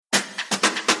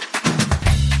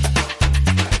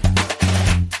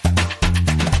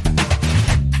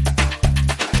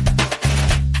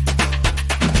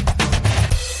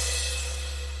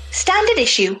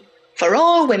Issue, for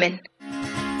all women.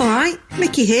 Alright,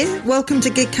 Mickey here. Welcome to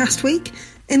Gigcast Week.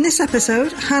 In this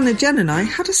episode, Hannah, Jen and I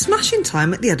had a smashing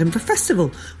time at the Edinburgh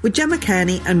Festival with Gemma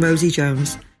Cairney and Rosie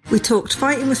Jones. We talked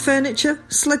fighting with furniture,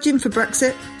 sledging for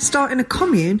Brexit, starting a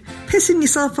commune, pissing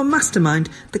yourself on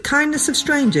Mastermind, the kindness of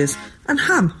strangers, and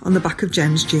ham on the back of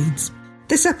Jen's jeans.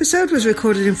 This episode was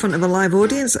recorded in front of a live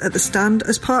audience at the Stand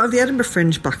as part of the Edinburgh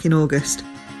Fringe back in August.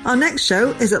 Our next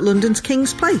show is at London's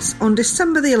King's Place on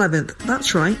December the 11th.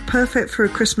 That's right, perfect for a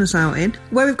Christmas outing,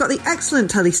 where we've got the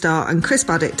excellent telly star and crisp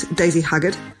addict Daisy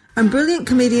Haggard, and brilliant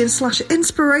comedian /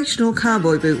 inspirational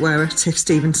cowboy boot wearer Tiff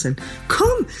Stevenson.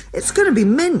 Come, it's going to be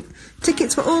mint.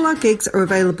 Tickets for all our gigs are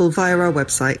available via our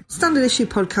website,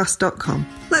 standardissuepodcast.com.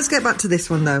 Let's get back to this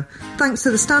one though. Thanks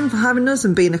to The Stand for having us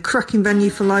and being a cracking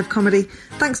venue for live comedy.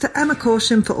 Thanks to Emma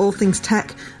Caution for all things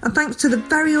tech. And thanks to the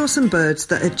very awesome birds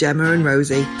that are Gemma and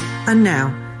Rosie. And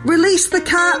now, release the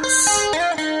cats!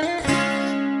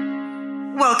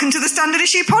 Welcome to the Standard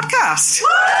Issue Podcast.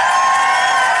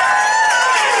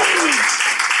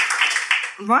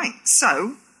 Right,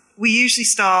 so we usually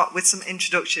start with some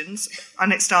introductions,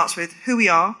 and it starts with who we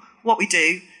are, what we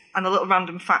do, and a little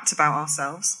random fact about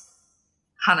ourselves.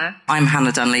 Hannah. I'm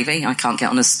Hannah Dunleavy. I can't get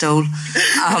on a stool.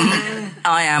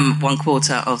 I am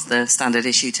 1/4 of the Standard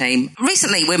Issue team.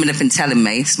 Recently, women have been telling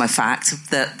me, it's my fact,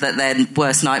 that their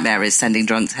worst nightmare is sending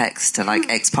drunk texts to,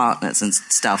 ex-partners and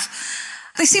stuff.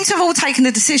 They seem to have all taken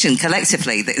a decision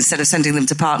collectively that instead of sending them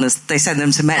to partners, they send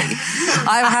them to me.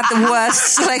 I've had the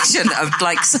worst selection of,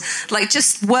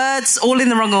 just words all in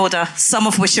the wrong order, some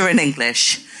of which are in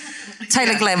English.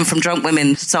 Taylor Glenn from Drunk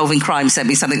Women Solving Crime sent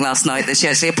me something last night that she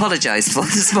actually apologised for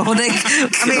this morning.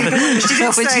 I mean, she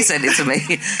did when say, she sent it to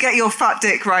me. Get your fat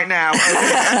dick right now.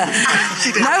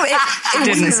 She didn't. No, it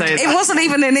didn't say that. It wasn't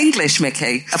even in English,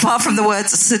 Mickey, apart from the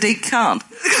words Sadiq Khan.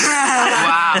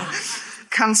 Wow.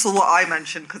 Cancel what I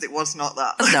mentioned because it was not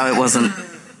that. No, it wasn't.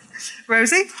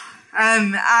 Rosie?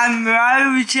 I'm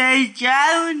Rosie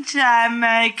Jones. I'm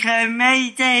a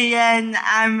comedian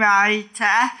and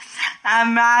writer.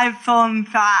 And my fun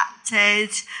fact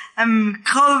is I'm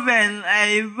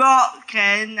currently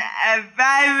rocking a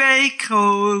very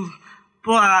cool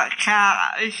black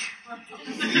eye.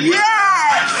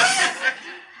 Yes!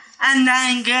 And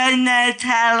I'm gonna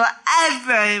tell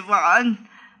everyone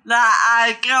that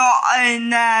I got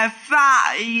in a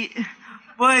fight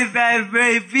with a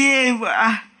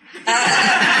reviewer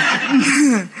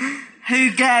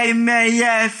who gave me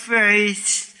a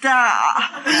 3-star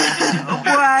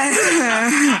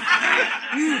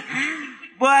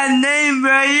when in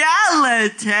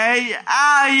reality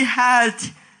I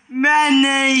had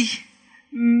many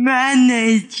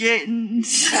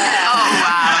gins. Oh,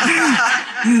 wow.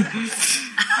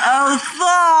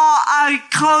 Although I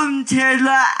come to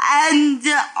the end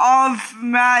of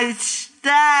my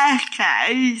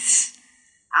staircase,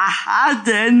 I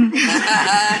hadn't.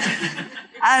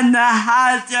 And I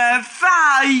had a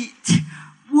fight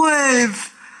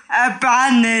with a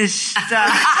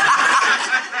banister.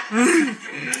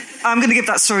 I'm going to give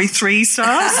that story 3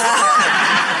 stars.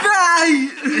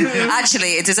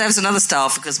 Actually, it deserves another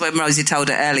star because when Rosie told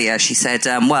it earlier, she said,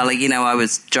 I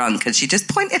was drunk, and she just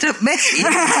pointed at me. As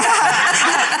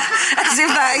if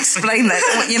that explained that,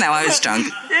 I was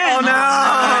drunk. Oh, no.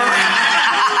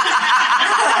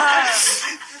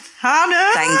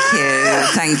 Hannah.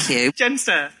 Thank you.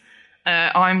 Jenster.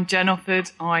 I'm Jen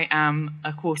Offord. I am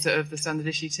 1/4 of the Standard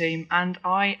Issue team, and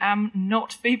I am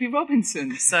not Phoebe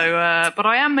Robinson. So, but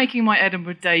I am making my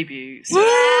Edinburgh debut. So.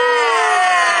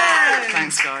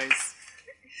 Thanks, guys.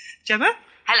 Gemma?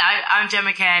 Hello, I'm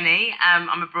Gemma Cairney.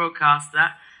 I'm a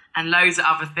broadcaster and loads of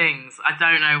other things. I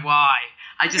don't know why.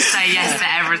 I just say yes to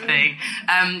everything.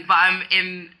 But I'm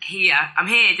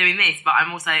here doing this, but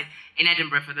I'm also in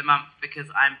Edinburgh for the month because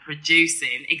I'm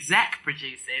exec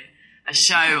producing a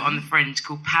show on the Fringe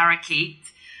called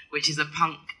Parakeet, which is a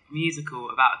punk musical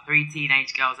about 3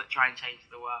 teenage girls that try and change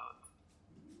the world.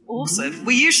 Awesome.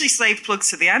 We usually save plugs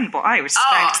to the end, but I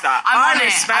respect that. I'm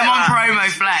on promo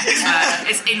flex.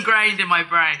 It's ingrained in my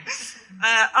brain.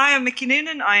 I am Mickey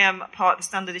Noonan. I am part of the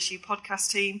Standard Issue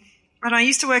podcast team. And I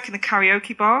used to work in a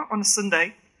karaoke bar on a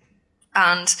Sunday.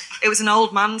 And it was an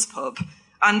old man's pub.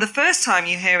 And the first time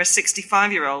you hear a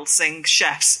 65-year-old sing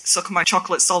Chef's Suck on My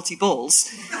Chocolate Salty Balls,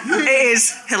 it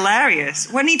is hilarious.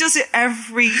 When he does it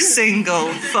every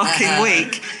single fucking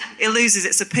week, it loses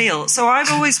its appeal. So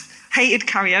I've always hated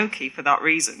karaoke for that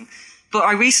reason. But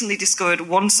I recently discovered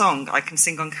one song I can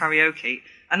sing on karaoke,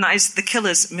 and that is The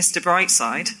Killer's Mr.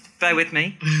 Brightside. Bear with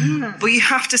me. But you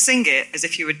have to sing it as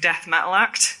if you're a death metal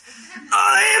act.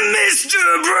 I am Mr.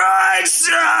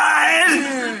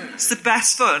 Brightside! It's the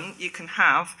best fun you can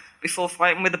have. before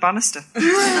fighting with a banister.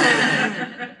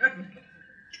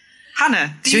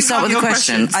 Hannah, should we start with a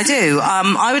question? I do.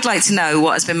 I would like to know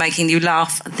what has been making you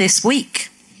laugh this week.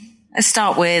 Let's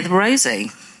start with Rosie.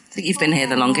 I think you've been here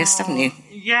the longest, haven't you?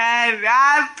 Yeah,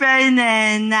 I've been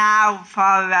here now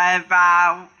for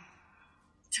about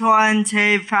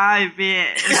 25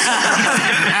 years.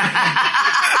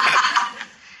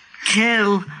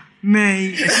 Kill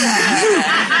me.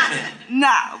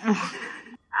 No.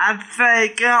 I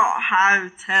forgot how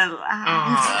to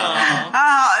laugh.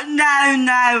 Oh,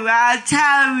 no, I'll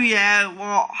tell you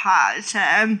what has.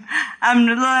 I'm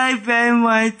living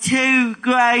with two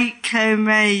great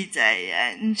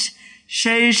comedians,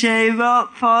 Susie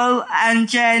Rockfall and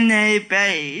Jenny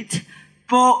Bede.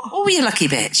 But oh, you lucky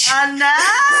bitch. I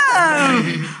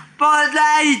know, but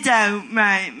they don't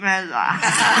make me laugh.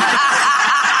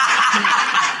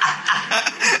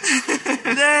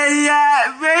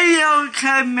 The real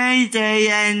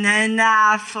comedian in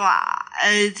our flat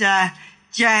is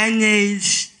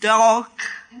Jenny's dog.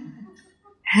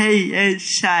 He is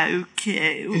so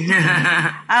cute.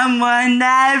 And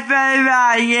whenever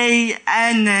I eat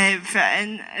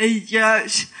anything, he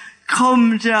just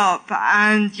comes up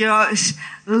and just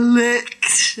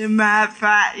licks my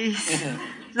face.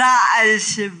 That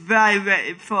is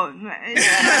very funny.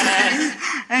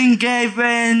 And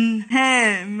giving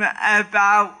him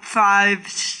about 5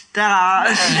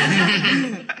 stars.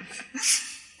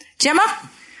 Gemma?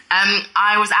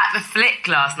 I was at the Flick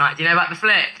last night. Do you know about the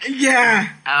Flick? Yeah.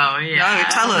 Oh, yeah. No,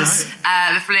 tell us.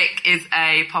 The Flick is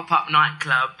a pop-up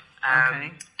nightclub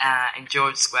in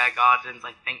George Square Gardens.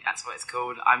 I think that's what it's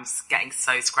called. I'm getting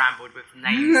so scrambled with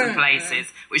names and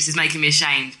places, which is making me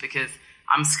ashamed because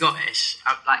I'm Scottish.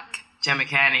 I'm like Gemma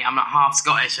Cairney. I'm not half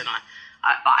Scottish, and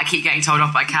I keep getting told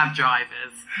off by cab drivers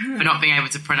for not being able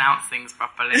to pronounce things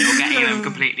properly or getting them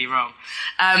completely wrong.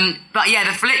 But yeah,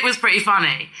 the Flick was pretty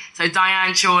funny. So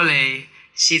Diane Chorley,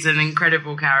 she's an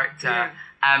incredible character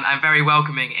and very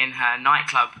welcoming in her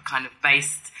nightclub, kind of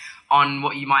based on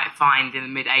what you might find in the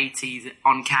mid-80s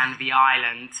on Canvey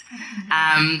Island.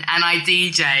 And I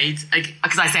DJ'd,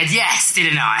 because I said yes,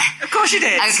 didn't I? Of course you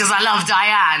did. Because I love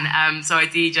Diane. So I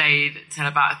DJ'd till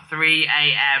about 3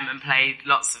 a.m. and played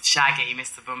lots of Shaggy,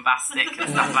 Mr. Bombastic and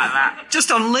stuff like that.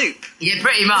 Just on loop? Yeah,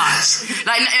 pretty much.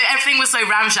 Like, everything was so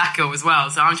ramshackle as well,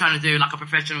 so I'm trying to do like a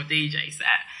professional DJ set.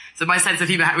 So my sense of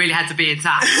humour really had to be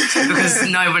intact because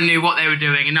no one knew what they were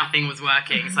doing and nothing was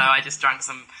working. So I just drank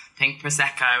some pink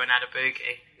Prosecco and had a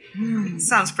boogie.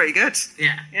 Sounds pretty good.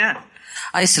 Yeah.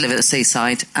 I used to live at the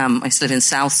seaside. I used to live in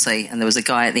Southsea, and there was a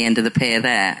guy at the end of the pier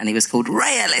there, and he was called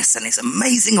Ray Ellis, and his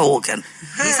amazing organ.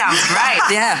 He sounds great.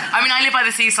 Yeah. I mean, I live by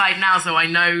the seaside now, so I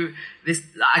know this.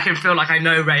 I can feel like I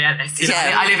know Ray Ellis. You know?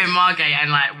 Yeah. I live in Margate, and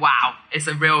like, wow, it's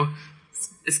a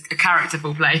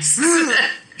characterful place.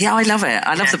 Yeah, I love it.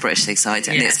 I love the British seaside,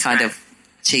 and it's kind of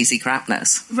cheesy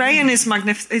crapness. Ray and his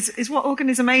magnificent... Is what organ?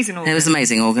 His amazing organ? It was an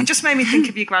amazing organ. It just made me think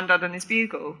of your granddad and his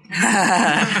bugle.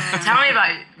 Tell me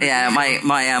about it. Yeah,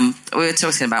 we were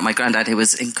talking about my granddad, who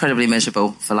was incredibly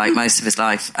miserable for like most of his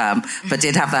life, but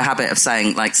did have the habit of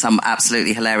saying like some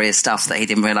absolutely hilarious stuff that he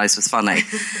didn't realise was funny.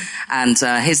 And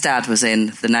his dad was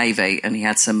in the Navy, and he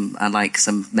had some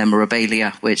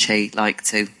memorabilia which he liked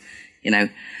to,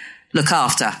 look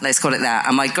after, let's call it that.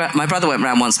 And my brother went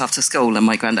round once after school, and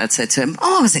my granddad said to him,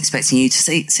 "Oh, I wasn't expecting you to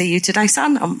see you today,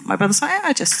 son." And my brother's like,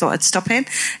 "I just thought I'd stop in."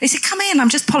 He said, "Come in, I'm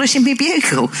just polishing my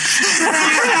bugle."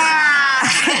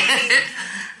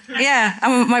 Yeah,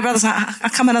 and my brother's like, "I'll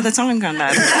come another time,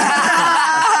 granddad."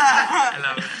 I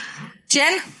love it.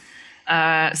 Jen?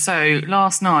 So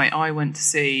last night I went to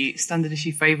see Standard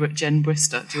Issue favourite Jen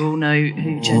Brister. Do you all know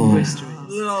who Jen Brister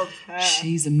is? Love her.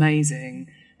 She's amazing.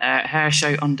 Her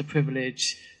show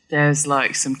Underprivileged. There's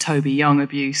like some Toby Young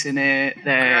abuse in it.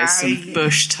 There's some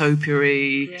Bush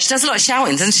topiary. She does a lot of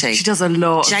shouting, doesn't she? She does a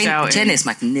lot of shouting. Jen is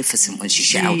magnificent when she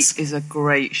shouts. She is a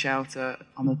great shouter.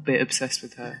 I'm a bit obsessed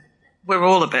with her. We're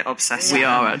all a bit obsessed. We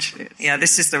are, actually. Yeah,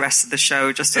 this is the rest of the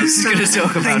show. Just us going to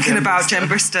talk about thinking Jen about Brister. Jen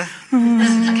Brister.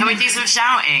 Can we do some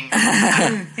shouting?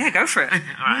 Yeah, go for it. All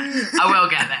right. I will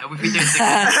get there. We've been doing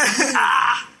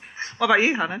it. What about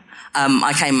you, Hannah?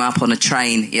 I came up on a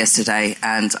train yesterday,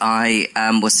 and I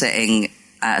was sitting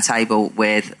at a table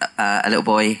with a little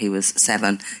boy. He was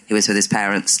 7. He was with his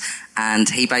parents, and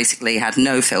he basically had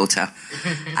no filter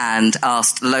and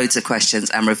asked loads of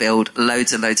questions and revealed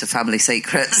loads and loads of family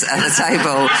secrets at the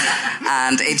table.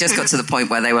 And it just got to the point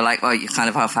where they were like, "Well, you're kind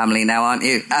of our family now, aren't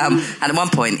you?" And at one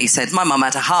point he said, "My mum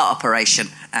had a heart operation,"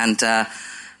 and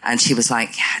she was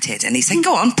like, "Yeah, I did." And he said,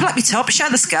 "Go on, pull up your top, show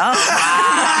the scar."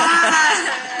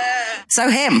 So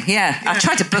him, yeah. I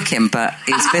tried to book him, but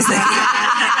he's busy.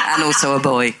 And also a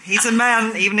boy. He's a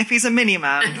man, even if he's a mini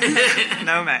man.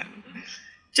 No man.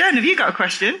 Jen, have you got a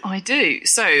question? I do.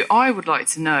 So I would like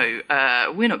to know,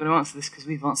 we're not going to answer this because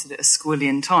we've answered it a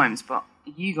squillion times, but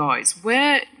you guys,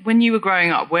 when you were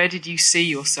growing up, where did you see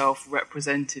yourself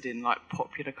represented in like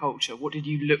popular culture? What did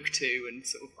you look to and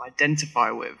sort of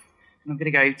identify with? And I'm going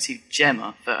to go to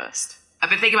Gemma first. I've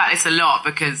been thinking about this a lot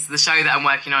because the show that I'm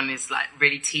working on is like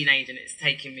really teenage and it's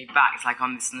taking me back. It's like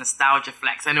on this nostalgia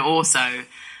flex. And also,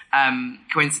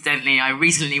 coincidentally, I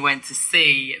recently went to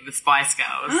see the Spice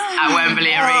Girls at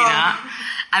Wembley Arena,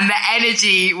 and the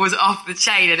energy was off the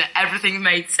chain and everything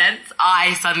made sense.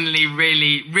 I suddenly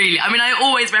really, I mean, I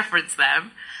always reference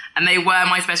them, and they were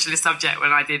my specialist subject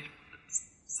when I did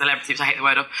Celebrity, which I hate the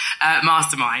word of,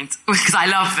 Mastermind, because I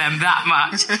love them that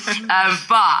much.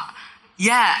 But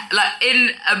yeah, like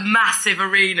in a massive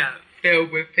arena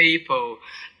filled with people,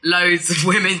 loads of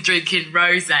women drinking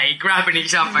rosé, grabbing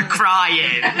each other,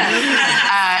 crying,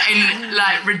 in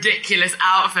like ridiculous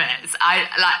outfits. I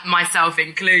like myself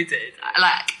included.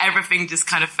 Like everything just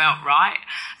kind of felt right.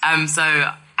 And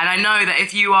I know that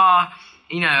if you are,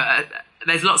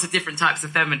 there's lots of different types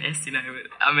of feminists.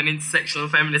 I'm an intersectional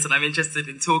feminist, and I'm interested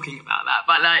in talking about that.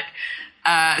 But like,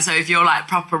 so if you're like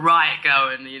proper riot girl,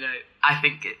 and I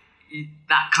think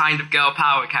that kind of girl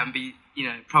power can be,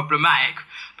 problematic.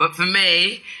 But for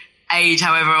me, age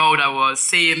however old I was,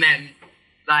 seeing them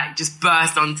like just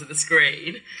burst onto the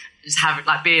screen, just having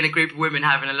like being a group of women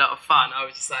having a lot of fun, I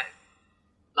was just like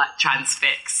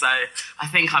transfixed. So I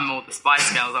think I'm more the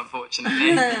Spice Girls,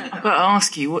 unfortunately. I've got to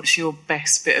ask you, what's your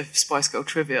best bit of Spice Girl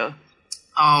trivia?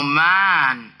 Oh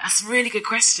man, that's a really good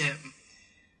question.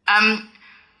 Do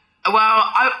you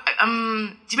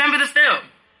remember the film?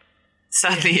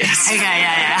 Sadly, yes. Okay,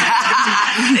 yeah.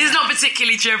 It's not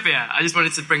particularly trivia. I just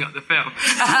wanted to bring up the film.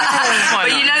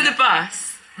 But you know the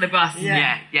bus? The bus,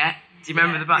 yeah. Do you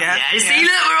remember the bus? Yeah. You see,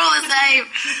 look, we're all the same.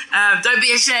 Don't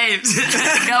be ashamed.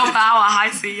 Girl power,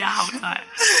 high C, yeah, whole time.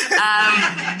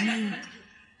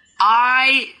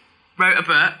 I wrote a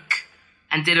book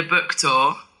and did a book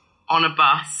tour on a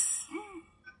bus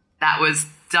that was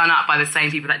done up by the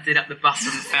same people that did up the bus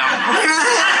from the film.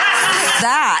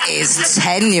 That is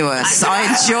tenuous. I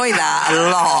enjoy that a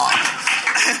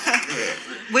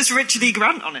lot. Was Richard E.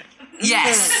 Grant on it?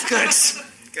 Yes. Good.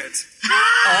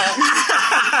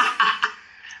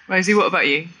 Rosie, what about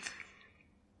you?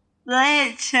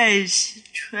 This is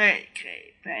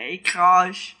tricky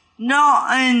because not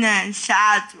in a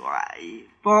sad way,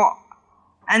 but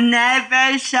I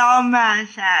never saw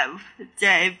myself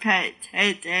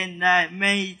depicted in the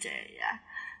media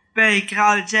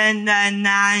because in the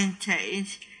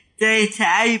 90s,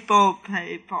 disabled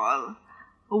people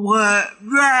were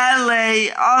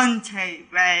rarely on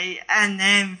TV and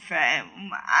in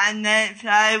film, and if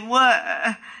they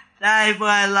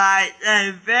were like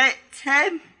the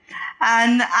victim.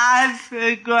 And I've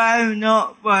grown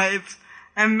up with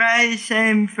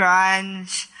amazing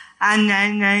friends and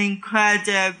an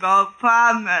incredible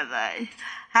family,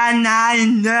 and I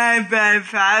never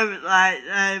felt like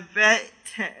the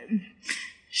victim.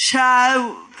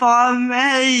 So for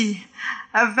me,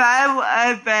 I felt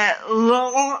a bit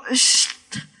lost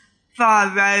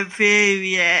for a few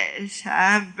years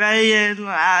and being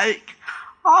like,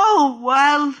 oh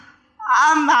well,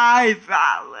 am I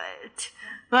valid?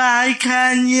 Like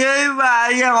I knew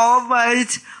I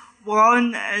always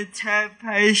wanted to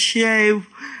pursue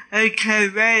a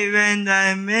career in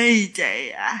the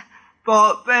media,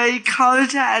 but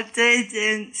because I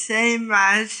didn't see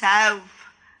myself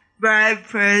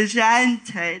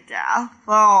represented, I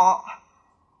thought,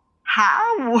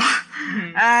 how?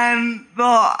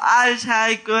 But as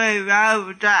I grew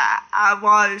older, I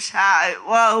was like,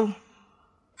 well,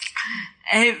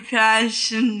 if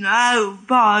there's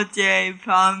nobody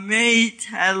for me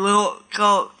to look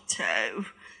up to,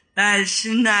 there's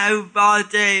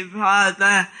nobody for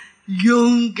the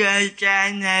younger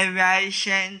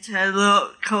generation to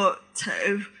look up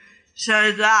to.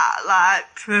 So that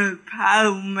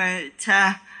propelled me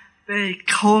to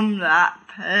become that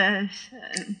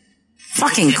person.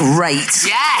 Fucking great.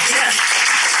 Yes!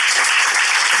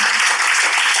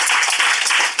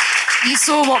 You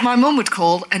saw what my mum would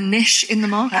call a niche in the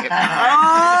market.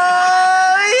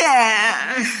 Oh,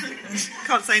 yeah.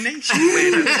 Can't say niche.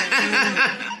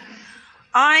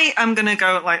 I am going to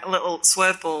go like a little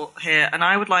swerveball here, and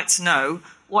I would like to know,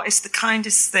 what is the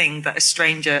kindest thing that a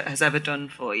stranger has ever done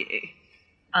for you?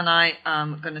 And I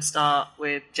am going to start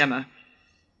with Gemma.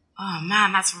 Oh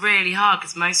man, that's really hard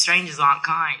because most strangers aren't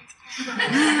kind.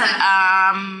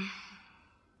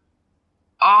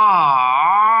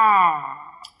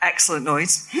 Excellent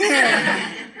noise.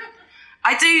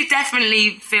 I do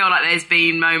definitely feel like there's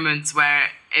been moments where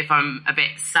if I'm a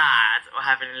bit sad or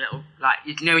having a little, like,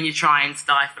 you know when you try and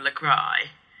stifle a cry?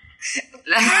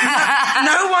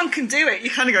 No one can do it. You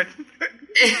kind of go...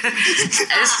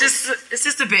 It's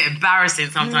just a bit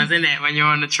embarrassing sometimes, isn't it, when you're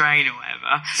on the train or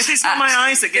whatever. If it's not my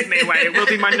eyes that give me away, it will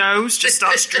be my nose just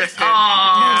starts dripping.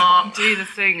 Oh, Do the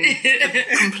thing, the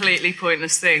completely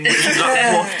pointless thing, which is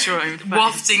like waft your own face.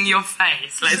 wafting your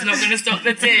face. Like, it's not going to stop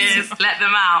the tears. Let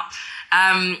them out.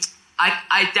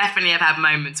 I definitely have had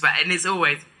moments where, and it's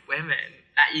always women,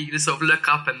 that you just sort of look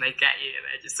up and they get you, and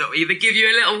they just sort of either give you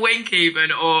a little wink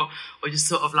even, or just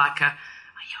sort of like a,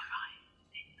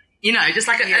 you know, just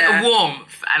like a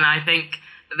warmth. And I think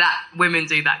that women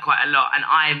do that quite a lot. And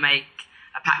I make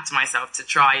a pact to myself to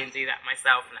try and do that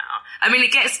myself now. I mean,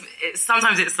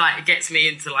 sometimes it's like, it gets me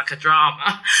into like a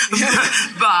drama.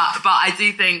 but I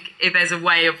do think if there's a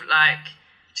way of like,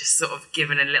 just sort of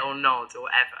giving a little nod or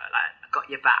whatever, like, I got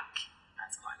your back.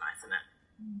 That's quite nice, isn't it?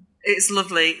 It's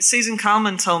lovely. Susan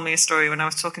Kalman told me a story when I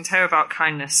was talking to her about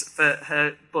kindness for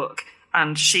her book.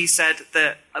 And she said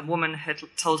that a woman had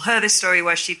told her this story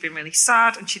where she'd been really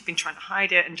sad and she'd been trying to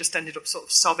hide it and just ended up sort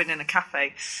of sobbing in a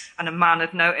cafe. And a man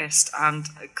had noticed and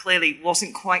clearly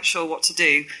wasn't quite sure what to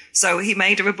do. So he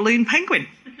made her a balloon penguin.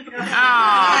 How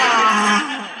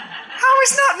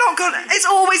is that not good? It's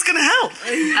always going to help.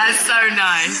 That's so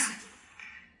nice.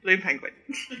 Balloon penguin.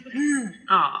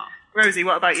 Oh. Rosie,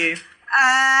 what about you?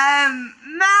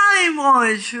 Mine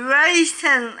was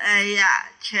recently,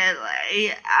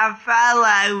 actually. I fell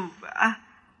over.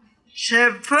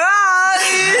 Surprise!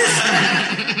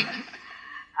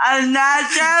 And I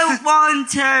don't want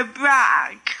to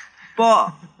brag,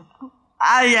 but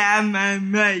I am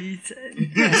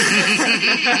amazing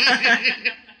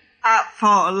at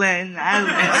falling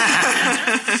over.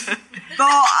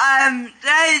 But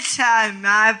this time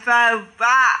I fell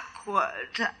backward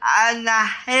and I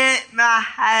hit my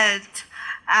head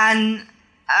and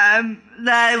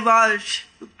there was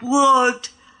blood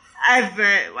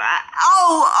everywhere.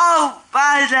 Oh,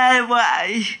 by the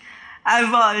way, I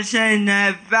was in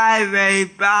a very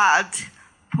bad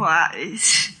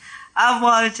place. I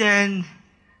was in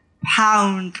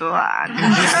Poundland.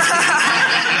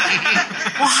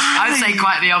 I'd say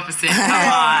quite the opposite.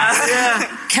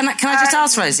 Can I just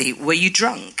ask, Rosie, were you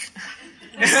drunk?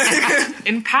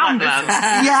 In Poundland?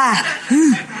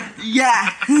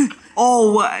 Yeah,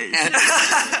 always.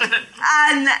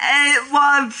 And it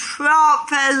was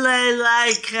properly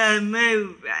like a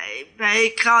movie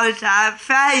because I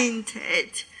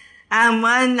fainted. And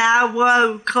when I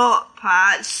woke up,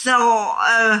 I saw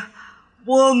a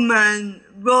woman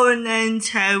running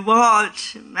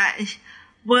towards me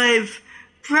with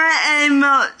pretty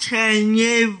much a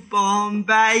newborn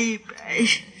baby.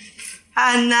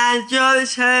 And I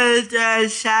just heard her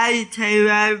say to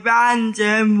a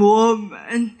random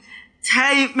woman,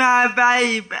 "Take my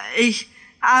baby,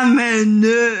 I'm a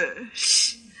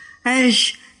nurse." And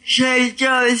she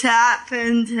just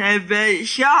happened to be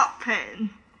shopping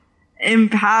in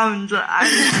Poundland.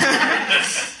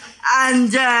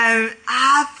 And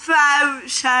I felt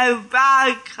so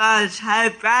bad because her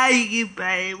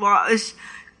baby was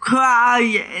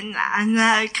crying and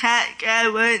I kept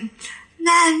going,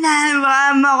 No,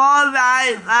 I'm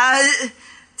alright, like,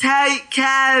 take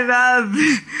care of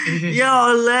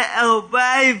your little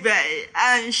baby.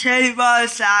 And she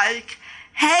was like,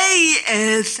 he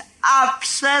is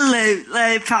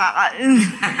absolutely fine.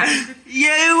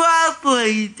 You are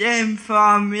bleeding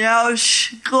from your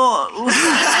skull.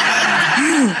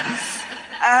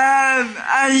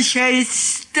 And she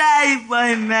stayed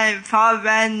with me for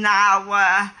an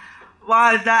hour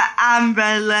while the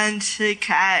ambulance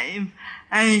came.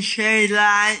 And she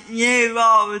knew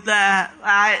all the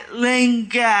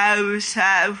lingo,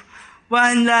 so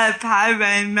when the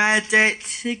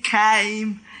paramedics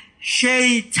came,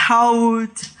 she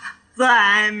told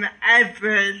them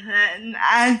everything,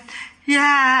 and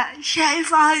she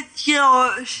was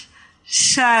just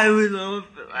so lovely.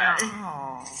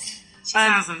 She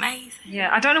sounds amazing. Yeah,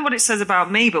 I don't know what it says about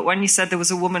me, but when you said there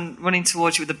was a woman running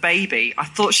towards you with a baby, I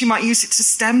thought she might use it to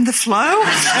stem the flow.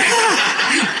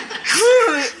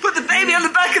 Put the baby on the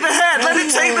back of the head, let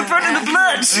it take the brunt of the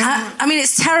blood. I mean,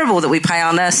 it's terrible that we pay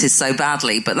our nurses so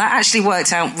badly, but that actually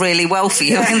worked out really well for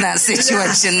you in that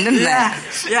situation, didn't it?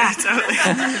 Yeah, totally.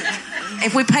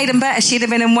 If we paid them better, she'd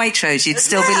have been in Waitrose. You'd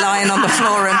still be lying on the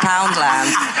floor in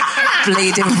Poundland,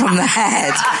 bleeding from the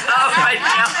head. Oh my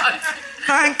God.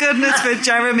 Thank goodness for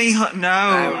Jeremy. No.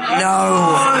 No.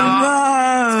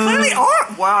 Clearly,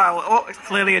 wow. It's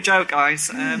clearly a joke,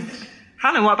 guys.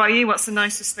 Hannah, what about you? What's the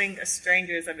nicest thing a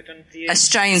stranger has ever done for you? A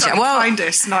stranger? Sorry, Well,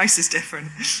 kindest. Nice is different.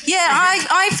 yeah,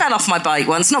 I fell off my bike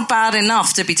once. Not bad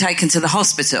enough to be taken to the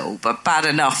hospital, but bad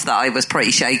enough that I was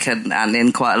pretty shaken and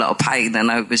in quite a lot of pain.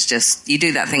 And I was just, you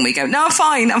do that thing where you go, no,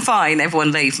 I'm fine.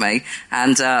 Everyone leave me.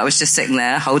 And I was just sitting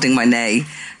there holding my knee.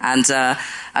 And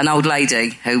an old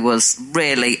lady who was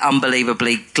really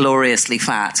unbelievably, gloriously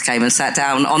fat came and sat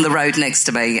down on the road next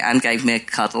to me and gave me a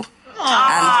cuddle.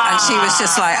 And she was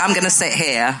just like, I'm going to sit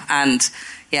here. And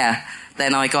yeah,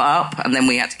 then I got up and then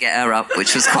we had to get her up,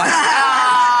 which was quite,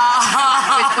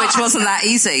 which wasn't that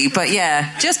easy. But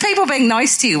yeah, just people being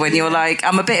nice to you when you're like,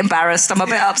 I'm a bit embarrassed, I'm a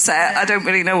bit upset, I don't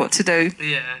really know what to do.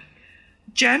 Yeah.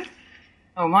 Jen?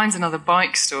 Oh, mine's another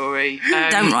bike story.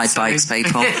 Don't ride bikes,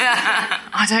 people.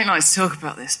 I don't like to talk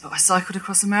about this, but I cycled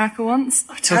across America once.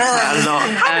 I've talked about it a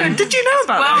lot. Did you know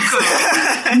about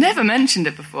that? I've never mentioned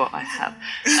it before. I have.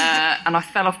 And I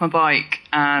fell off my bike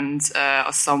and I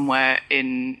was somewhere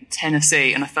in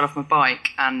Tennessee and I fell off my bike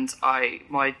and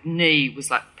my knee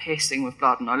was like pissing with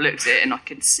blood and I looked at it and I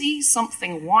could see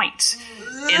something white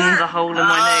in the hole in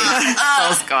my knee.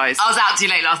 Guys. I was out too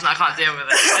late last night. I can't deal with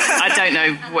it. I don't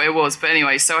know what it was, but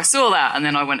anyway, so I saw that and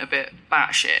then I went a bit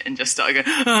batshit and just started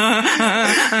going,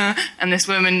 and this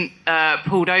woman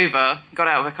pulled over, got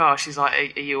out of her car. She's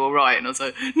like, are you all right? And I was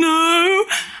like, no.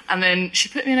 And then she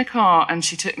put me in a car and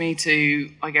she took me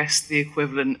to, I guess, the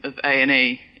equivalent of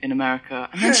A&E in America.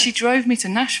 And then she drove me to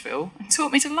Nashville and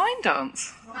taught me to line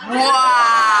dance. Wow.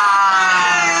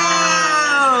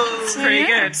 That's pretty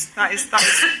good.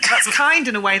 That's kind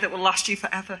in a way that will last you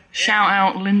forever. Shout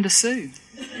out Linda Sue.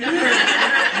 She's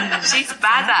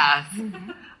badass.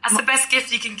 That's the best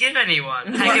gift you can give anyone.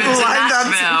 Take them to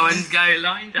Nashville and go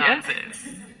line dancing.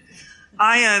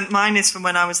 Mine is from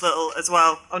when I was little as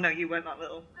well. Oh no, you weren't that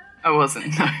little. I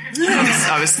wasn't, no.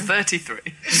 I was 33.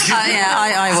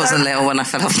 I wasn't little when I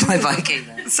fell off my bike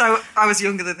either. So I was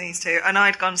younger than these two, and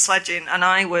I'd gone sledging, and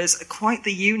I was quite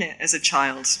the unit as a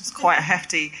child. It was quite a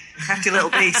hefty little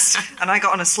beast. And I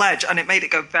got on a sledge, and it made it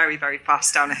go very, very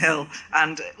fast down a hill.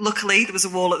 And luckily, there was a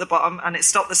wall at the bottom, and it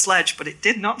stopped the sledge, but it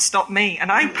did not stop me.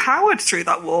 And I powered through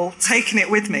that wall, taking it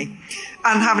with me,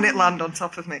 and having it land on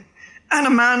top of me. And a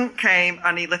man came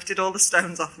and he lifted all the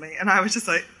stones off me. And I was just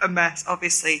like a mess,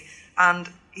 obviously. And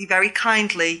he very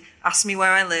kindly asked me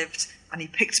where I lived. And he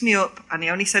picked me up and he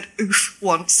only said oof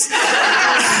once.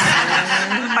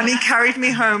 And he carried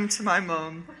me home to my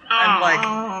mum.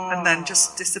 And then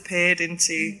just disappeared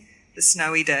into the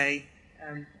snowy day.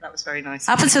 That was very nice.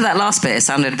 Up until that last bit, it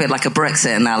sounded a bit like a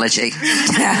Brexit analogy.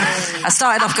 I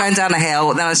started off going down a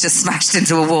hill, then I was just smashed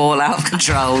into a wall out of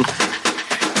control.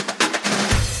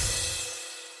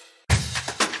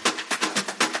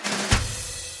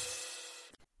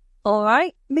 All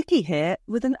right, Mickey here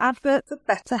with an advert for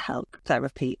BetterHelp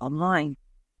Therapy Online.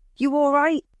 You all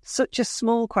right? Such a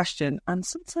small question, and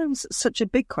sometimes such a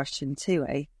big question too,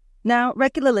 eh? Now,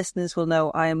 regular listeners will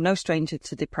know I am no stranger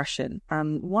to depression,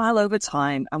 and while over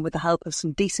time, and with the help of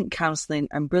some decent counselling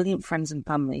and brilliant friends and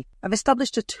family, I've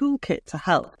established a toolkit to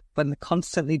help when the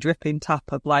constantly dripping tap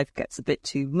of life gets a bit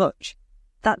too much.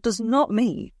 That does not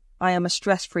mean I am a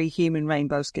stress-free human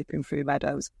rainbow skipping through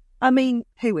meadows. I mean,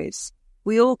 who is?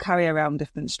 We all carry around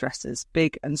different stressors,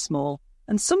 big and small,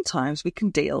 and sometimes we can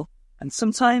deal, and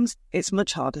sometimes it's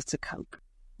much harder to cope.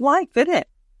 Life, innit?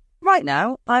 Right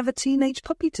now, I have a teenage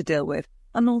puppy to deal with,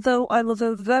 and although I love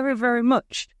her very, very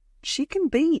much, she can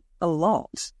be a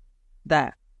lot.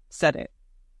 There, said it.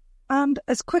 And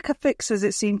as quick a fix as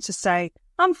it seemed to say,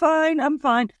 I'm fine, and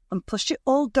push it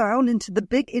all down into the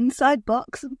big inside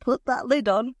box and put that lid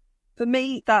on, for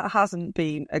me, that hasn't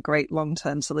been a great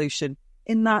long-term solution.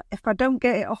 In that, if I don't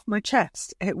get it off my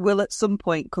chest, it will at some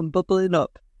point come bubbling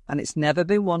up, and it's never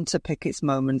been one to pick its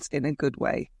moments in a good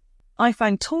way. I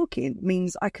find talking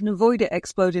means I can avoid it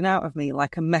exploding out of me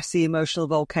like a messy emotional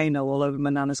volcano all over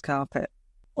my nana's carpet.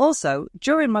 Also,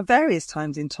 during my various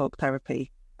times in talk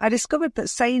therapy, I discovered that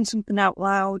saying something out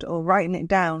loud or writing it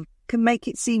down can make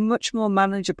it seem much more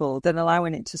manageable than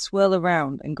allowing it to swirl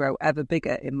around and grow ever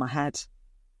bigger in my head.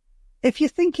 If you're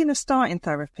thinking of starting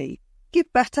therapy,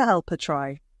 give BetterHelp a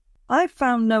try. I've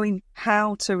found knowing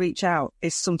how to reach out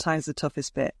is sometimes the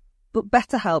toughest bit, but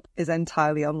BetterHelp is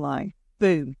entirely online.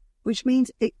 Boom. Which means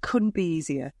it couldn't be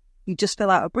easier. You just fill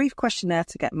out a brief questionnaire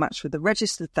to get matched with a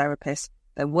registered therapist,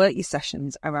 then work your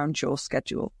sessions around your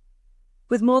schedule.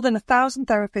 With more than 1,000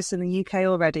 therapists in the UK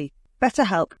already,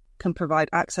 BetterHelp can provide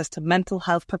access to mental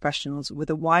health professionals with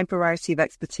a wide variety of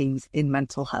expertise in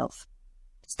mental health.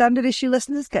 Standard Issue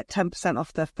listeners get 10%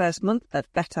 off their first month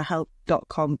at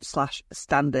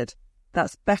betterhelp.com/standard.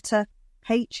 That's better,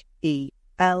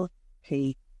 HELP.com/standard.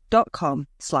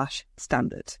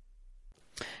 patreon.com/standard.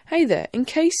 Hey there, in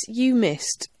case you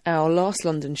missed our last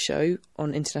London show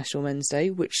on International Men's Day,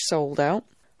 which sold out,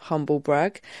 humble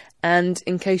brag, and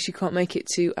in case you can't make it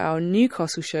to our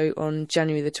Newcastle show on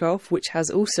January the 12th, which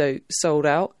has also sold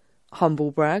out,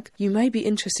 humble brag, you may be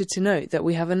interested to note that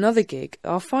we have another gig,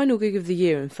 our final gig of the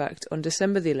year in fact, on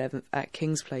December the 11th at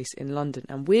King's Place in London,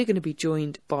 and we're going to be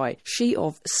joined by she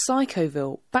of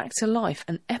Psychoville, Back to Life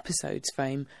and Episodes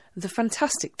fame, the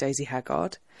fantastic Daisy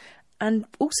Haggard, and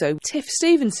also Tiff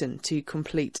Stevenson to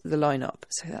complete the lineup.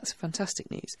 So that's fantastic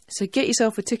news. So get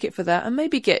yourself a ticket for that, and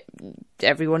maybe get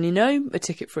everyone you know a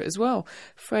ticket for it as well,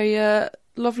 for a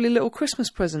lovely little Christmas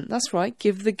present. That's right,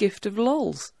 give the gift of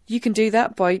lols. You can do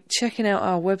that by checking out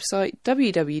our website,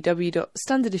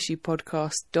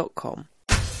 www.standardissuepodcast.com.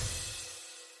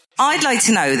 I'd like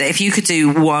to know that if you could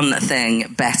do one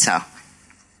thing better,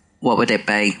 what would it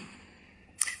be?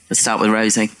 Let's start with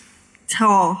Rosie.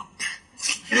 Talk.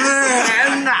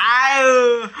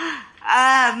 No.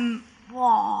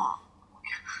 What?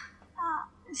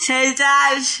 So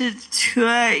that's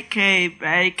tricky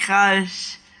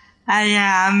because I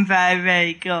am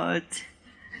very good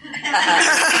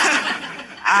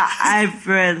at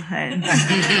everything.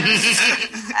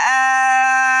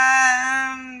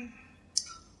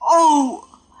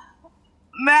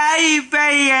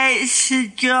 Maybe it's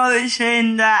just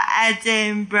in the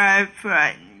Edinburgh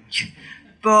Fringe,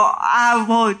 but I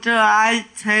would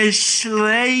like to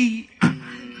sleep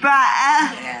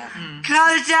better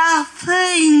because I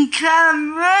think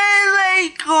I'm really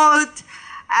good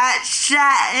at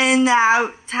setting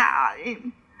out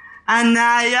time, and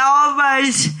I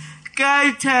always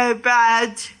go to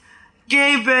bed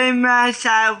giving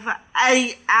myself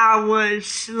 8 hours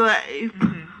sleep,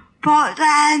 but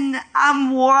then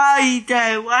I'm wide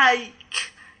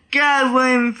awake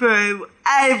going through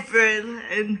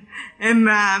everything in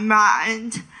my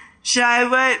mind. So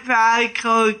if I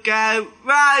could go,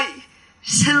 right,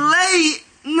 sleep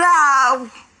now,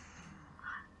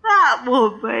 that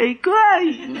would be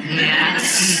great.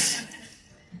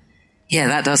 Yeah,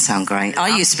 that does sound great. I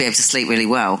used to be able to sleep really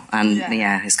well, and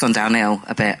yeah it's gone downhill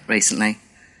a bit recently.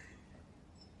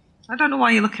 I don't know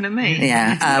why you're looking at me.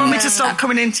 Yeah. You want me to stop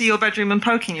coming into your bedroom and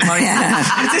poking you?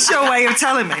 Is this your way of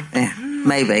telling me? Yeah,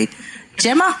 maybe.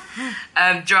 Gemma?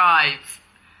 Drive.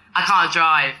 I can't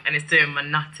drive, and it's doing my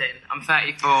nutting. I'm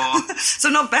 34. So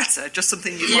not better, just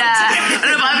something you like to do. No,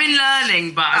 but I've been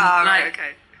learning, but I'm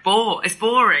okay. It's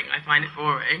boring. I find it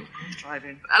boring.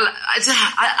 Driving.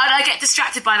 I get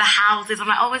distracted by the houses. I'm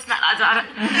like, oh, isn't that...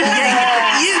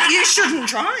 You shouldn't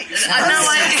drive. I know,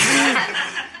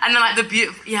 and then, like, the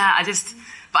beautiful... Yeah,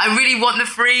 But I really want the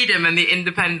freedom and the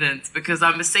independence because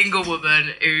I'm a single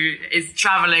woman who is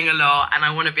travelling a lot, and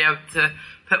I want to be able to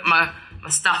put my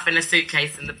stuff in a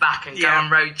suitcase in the back and go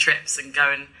on road trips and go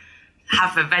and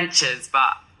have adventures.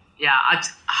 But, yeah,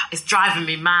 it's driving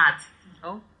me mad.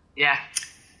 Oh? Yeah.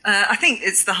 I think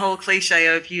it's the whole cliche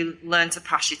of you learn to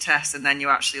pass your test and then you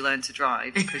actually learn to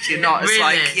drive because you're not as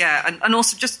Really? and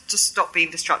also just stop being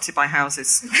distracted by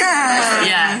houses.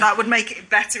 Yeah. That would make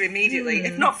it better immediately,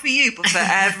 if not for you, but for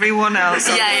everyone else.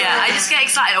 Yeah. I just get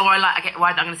excited, or I get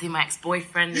worried I'm going to see my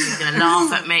ex-boyfriend and he's going to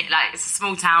laugh at me. Like, it's a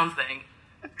small town thing.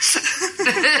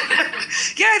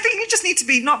 Yeah, I think you just need to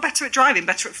be not better at driving,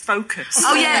 better at focus.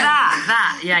 Oh, yeah,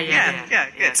 that. Yeah,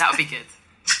 good. That would be good.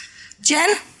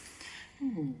 Jen?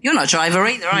 You're not a driver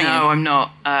either, are you? No, I'm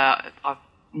not. I've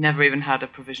never even had a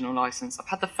provisional licence. I've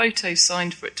had the photo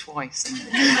signed for it twice. And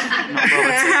I'm not bothered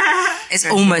to. It's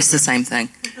almost the same thing.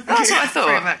 That's what I thought.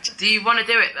 Pretty much. Do you want to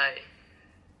do it, though?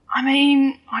 I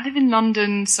mean, I live in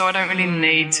London, so I don't really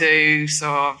need to.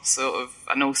 So I've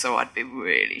and also I'd be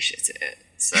really shit at it.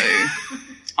 So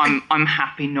I'm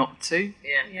happy not to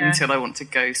until I want to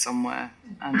go somewhere,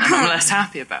 and I'm less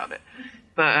happy about it.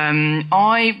 But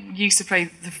I used to play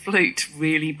the flute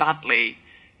really badly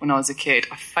when I was a kid.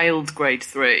 I failed grade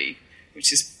 3,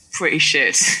 which is pretty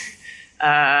shit.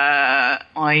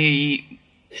 I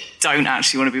don't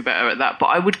actually want to be better at that, but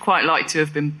I would quite like to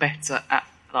have been better at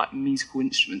like musical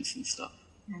instruments and stuff.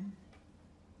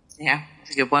 Yeah,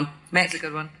 that's a good one. Mick? That's a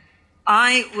good one.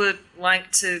 I would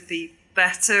like to be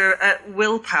better at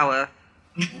willpower.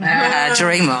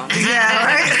 Dream on. Yeah,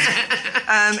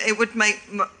 right? It would make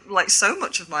so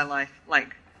much of my life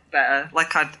better.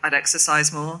 Like I'd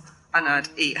exercise more and I'd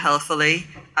eat healthily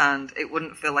and it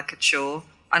wouldn't feel like a chore.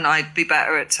 And I'd be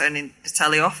better at turning the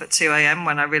telly off at 2 a.m.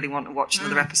 when I really want to watch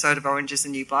another episode of Orange is the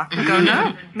New Black and go,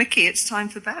 no, Mickey, it's time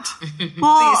for bed. Be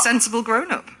a sensible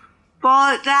grown-up.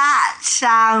 But that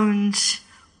sounds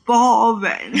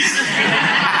boring.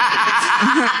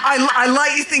 I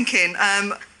like you thinking,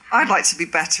 I'd like to be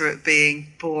better at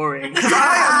being boring. 'Cause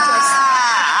I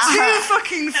am just too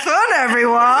fucking fun,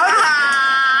 everyone.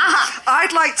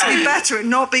 I'd like to be better at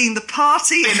not being the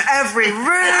party in every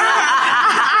room.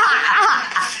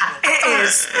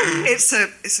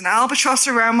 It's an albatross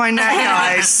around my neck,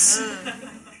 guys.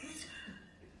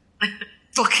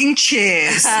 Fucking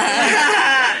cheers.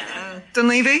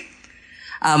 Dunleavy?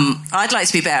 I'd like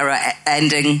to be better at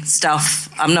ending stuff.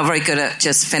 I'm not very good at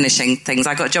just finishing things.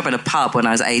 I got a job in a pub when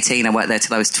I was 18. I worked there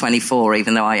till I was 24,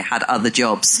 even though I had other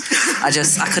jobs. I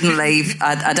couldn't leave.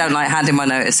 I don't like handing my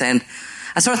notice in.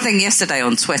 I saw a thing yesterday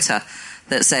on Twitter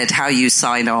that said how you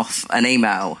sign off an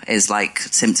email is like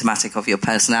symptomatic of your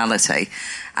personality.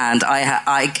 And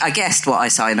I guessed what I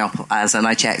sign up as, and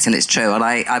I checked, and it's true. And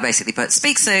I basically put,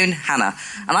 speak soon, Hannah.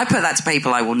 And I put that to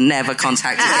people I will never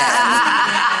contact again.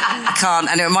 I can't.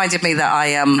 And it reminded me that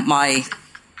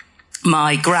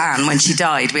my gran, when she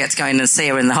died, we had to go in and see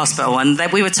her in the hospital, and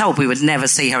we were told we would never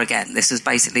see her again. This was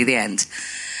basically the end.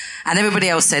 And everybody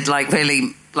else said, like,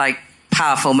 really, like,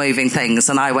 powerful, moving things.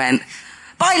 And I went,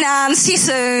 bye, Nan, see you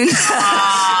soon.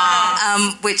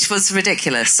 Which was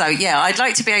ridiculous. So, yeah, I'd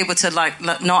like to be able to, like,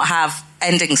 not have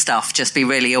ending stuff just be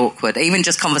really awkward. Even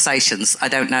just conversations, I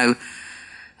don't know.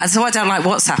 And so I don't like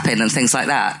WhatsApping and things like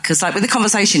that. Because, like, with the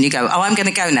conversation, you go, oh, I'm going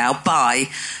to go now, bye.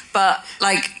 But,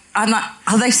 like, I'm like,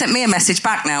 oh, they sent me a message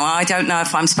back now. I don't know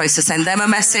if I'm supposed to send them a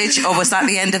message, or was that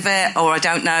the end of it, or I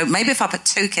don't know. Maybe if I put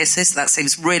 2 kisses, that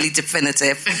seems really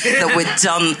definitive that we're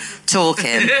done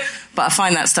talking. But I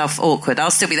find that stuff awkward.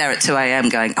 I'll still be there at 2 a.m.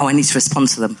 going, oh, I need to respond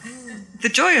to them. The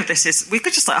joy of this is we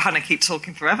could just let Hannah keep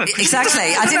talking forever.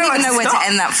 Exactly. I didn't even know where to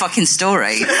end that fucking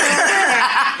story.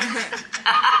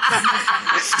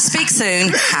 Speak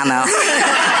soon, Hannah.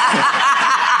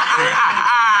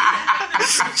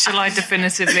 Shall I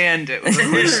definitively end it with a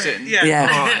question? Yeah.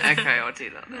 All right, okay, I'll do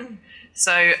that then.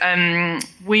 So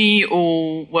we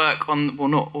all work on, well,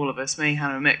 not all of us, me,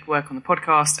 Hannah and Mick, work on the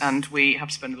podcast, and we have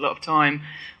to spend a lot of time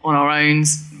on our own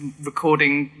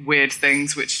recording weird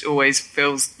things, which always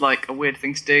feels like a weird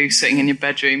thing to do, sitting in your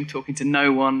bedroom, talking to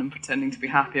no one and pretending to be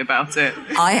happy about it.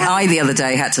 I the other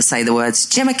day had to say the words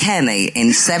Gemma Cairney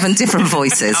in 7 different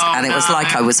voices, and it was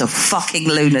like I was a fucking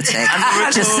lunatic,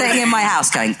 just sitting in my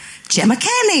house going, Gemma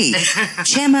Cairney!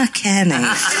 Gemma Cairney.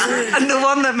 And the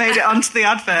one that made it onto the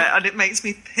advert, and it makes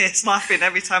me piss laughing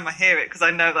every time I hear it, because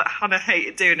I know that Hannah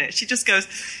hated doing it. She just goes,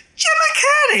 Gemma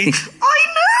Cairney! I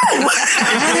know!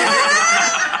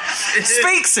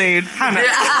 Speak soon, Hannah.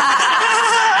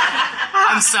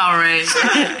 I'm sorry.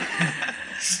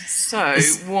 So,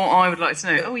 what I would like to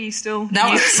know... Oh, are you still... No,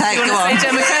 you say, want go to on. say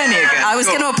Gemma Cairney again? I was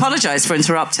going to apologise for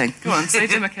interrupting. Go on, say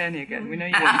Gemma Cairney again. We know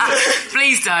you want to.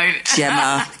 Please don't.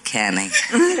 Gemma Cairney.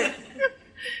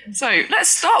 So, let's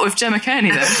start with Gemma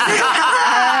Cairney then.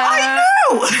 I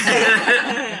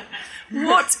know!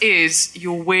 What is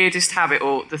your weirdest habit,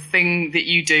 or the thing that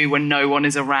you do when no one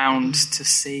is around to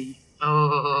see?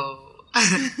 Oh.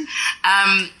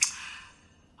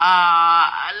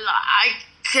 I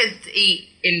could eat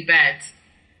in bed.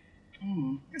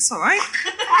 It's all right.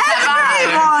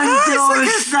 Everyone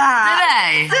does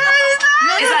that. Do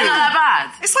they? Is that not that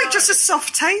bad? It's like just a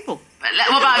soft table. But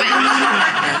what about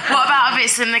if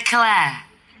it's in the Claire?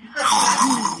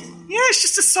 Yeah, it's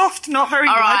just a soft, not very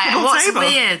All right, likeable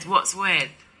table. What's weird?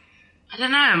 I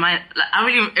don't know.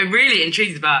 I'm really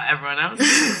intrigued about everyone else.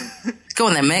 Go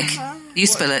on then, Mick. You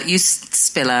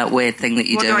spill a weird thing that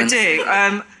you do. What do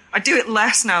I do? I do it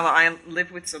less now that I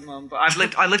live with someone, but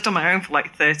I lived on my own for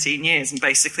like 13 years and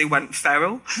basically went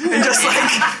feral. And just like,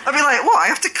 I'd be like, what, I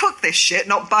have to cook this shit,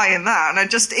 not buying that, and I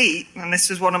just eat. And this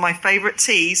was one of my favourite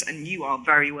teas, and you are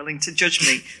very willing to judge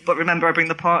me, but remember I bring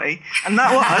the party. And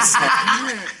that was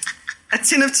a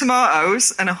tin of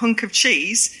tomatoes and a hunk of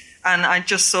cheese, and I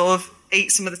just sort of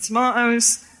eat some of the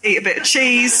tomatoes, eat a bit of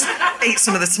cheese, eat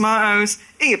some of the tomatoes,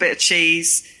 eat a bit of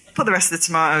cheese, put the rest of the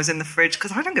tomatoes in the fridge,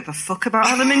 because I don't give a fuck about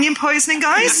aluminium poisoning,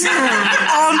 guys.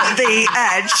 On the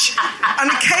edge. And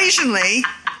occasionally,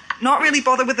 not really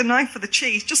bother with the knife for the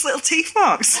cheese, just little teeth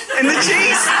marks in the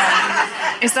cheese.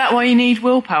 Is that why you need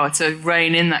willpower, to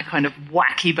rein in that kind of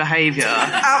wacky behaviour?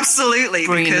 Absolutely,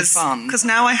 Bring in the because fun.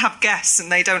 now I have guests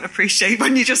and they don't appreciate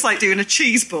when you're just like doing a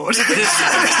cheese board.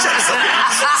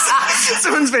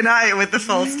 Someone's been at it with the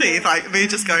false teeth, like me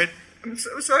just going, I'm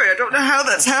so sorry, I don't know how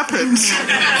that's happened.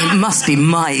 It must be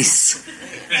mice.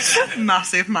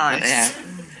 Massive mice. Yeah.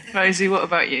 Rosie, what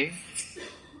about you?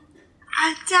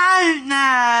 I don't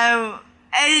know.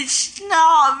 It's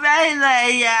not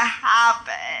really a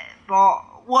habit, but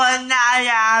when I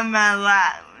am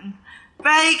alone,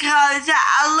 because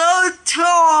I love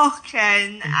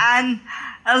talking and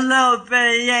I love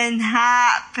being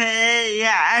happy,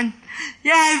 and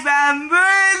yes, I'm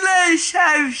really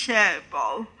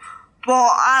sociable.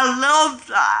 But I love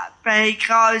that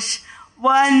because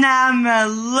when I'm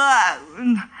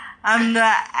alone, I'm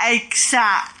the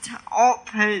exact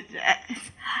opposite.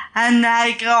 And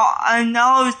I got an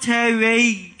alter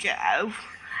ego.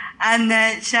 And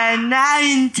it's a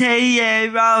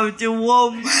 90-year-old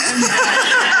woman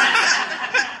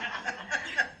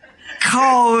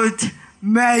called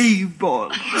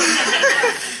Mabel.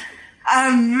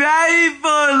 And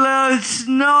Mabel is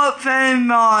nothing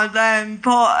more than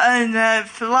putting the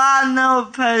flannel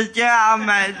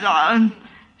pajamas on,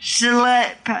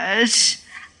 slippers,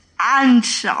 and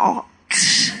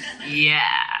socks. Yeah.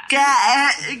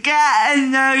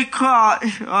 Getting the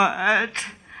crossword,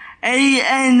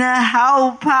 eating a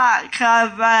whole pack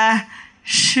of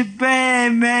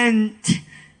spearmint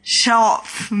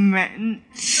soft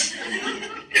mints.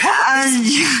 And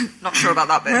Not sure about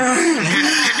that bit.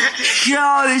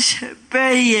 just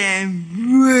being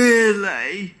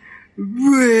really,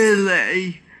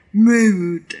 really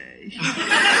moody.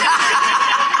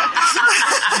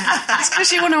 It's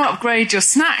because you want to upgrade your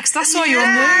snacks. That's why you're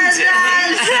moody.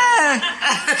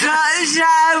 Because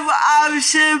I've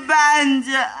spent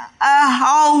a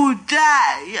whole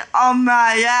day on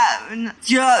my own,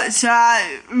 just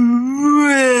like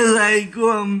really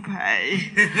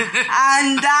grumpy.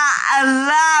 And that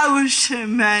allows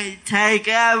me to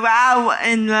go out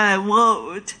in the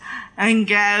woods and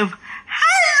go,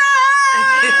 hello!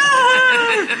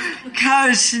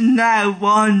 Because no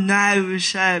one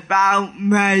knows about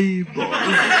Mabel.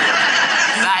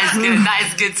 That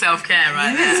is good self-care,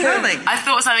 right there. Totally. I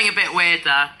thought something a bit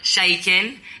weirder.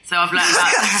 Shaking. So I've learned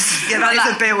about... Yeah, that is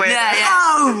a bit weird. Yeah.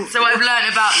 Oh, So I've learned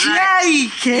about...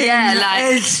 shaking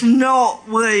is not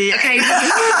weird. Okay,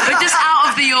 but just out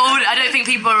of the order, I don't think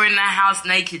people are in their house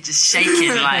naked just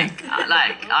shaking like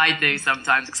I do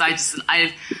sometimes. Because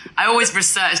I always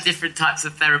research different types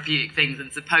of therapeutic things,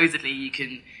 and supposedly you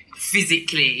can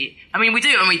physically... I mean, we do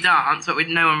it when we dance, but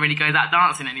no one really goes out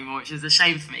dancing anymore, which is a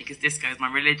shame for me because disco is my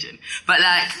religion. But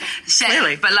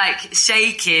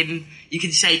shaking, you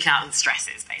can shake out the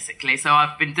stresses, basically. So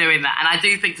I've been doing that, and I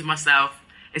do think to myself,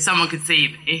 if someone could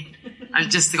see me, I've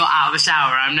just got out of the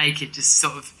shower, I'm naked, just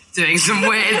sort of doing some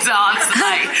weird dance,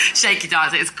 like shaky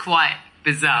dance. It's quite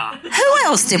bizarre. Who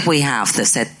else did we have that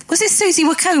said, was it Susie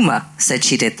Wakoma said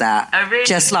she did that? Oh, really?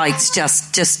 Just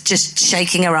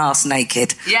shaking her ass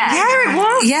naked. Yeah. Yeah, it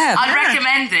was. Yeah. I'd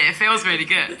recommend it. It feels really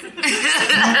good.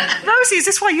 Rosie, is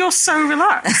this why you're so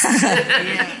relaxed?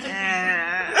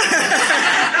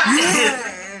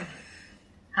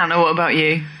 Hannah, what about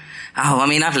you? Oh, I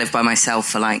mean, I've lived by myself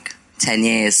for like 10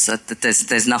 years. So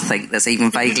there's nothing that's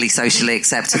even vaguely socially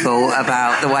acceptable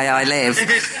about the way I live.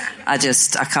 I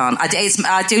can't.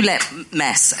 I do let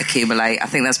mess accumulate. I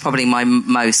think that's probably my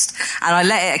most. And I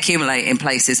let it accumulate in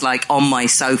places like on my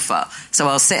sofa. So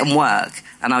I'll sit and work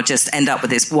and I'll just end up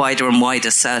with this wider and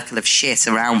wider circle of shit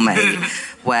around me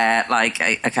where like,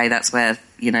 okay, that's where,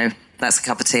 that's a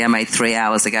cup of tea I made 3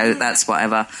 hours ago. That's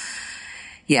whatever.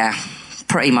 Yeah.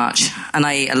 Pretty much. And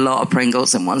I eat a lot of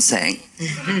Pringles in one sitting.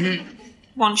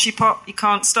 Once you pop, you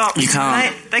can't stop. You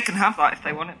can't. They can have that if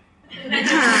they want it.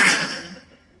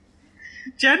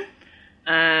 Jen?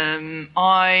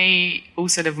 I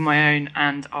also live on my own,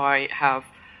 and I have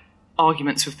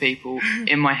arguments with people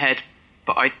in my head,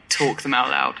 but I talk them out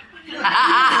loud. I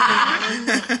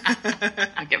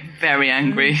get very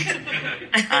angry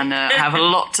and have a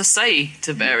lot to say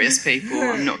to various people.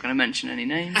 I'm not going to mention any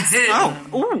names. See,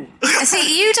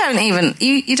 you don't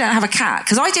have a cat,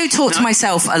 because I do talk to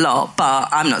myself a lot, but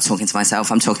I'm not talking to myself,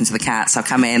 I'm talking to the cats. I'll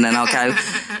come in and I'll go,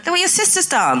 look what your sister's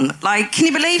done, like, can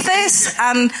you believe this?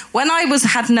 And when I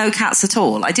had no cats at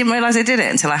all, I didn't realise I did it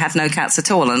until I had no cats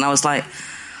at all, and I was like,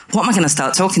 what am I going to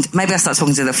start talking to? Maybe I start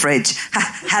talking to the fridge.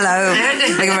 Hello,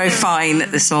 looking very fine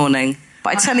this morning.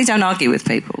 But I certainly don't argue with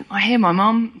people. I hear my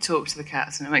mum talk to the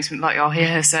cats, and it makes me like, I'll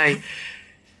hear her say,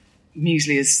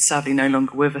 Muesli is sadly no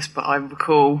longer with us, but I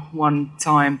recall one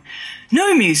time,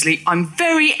 no, Muesli, I'm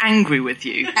very angry with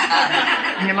you.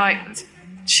 And you're like,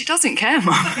 she doesn't care,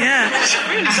 Mum. Yeah, she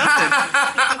really doesn't.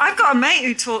 I've got a mate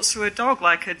who talks to a dog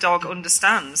like a dog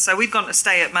understands. So we'd gone to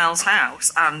stay at Mel's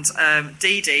house, and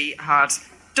Dee Dee had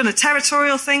done a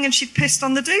territorial thing and she'd pissed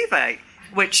on the duvet,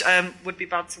 which would be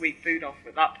bad to eat food off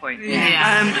at that point.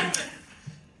 Yeah.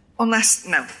 And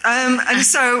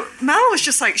so Mel was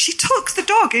just like, she took the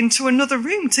dog into another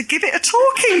room to give it a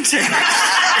talking to.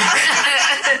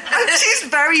 And she's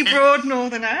very broad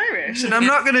Northern Irish, and I'm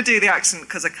not going to do the accent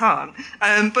because I can't.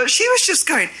 But she was just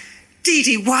going, Dee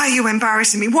Dee, why are you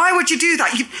embarrassing me? Why would you do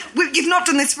that? You've not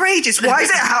done this for ages. Why is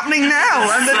it happening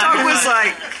now? And the dog was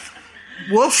like,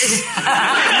 woof.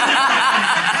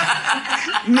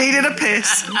 Needed a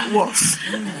piss. Woof.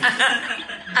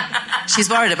 She's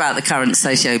worried about the current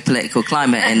socio-political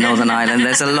climate in Northern Ireland.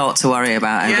 There's a lot to worry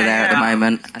about over there at the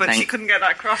moment, I But think. she couldn't get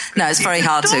that across. No, it's very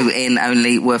hard to in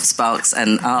only woof sparks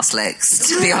and arse licks,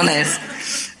 to be honest.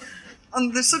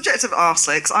 On the subject of arse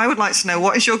licks, I would like to know,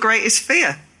 what is your greatest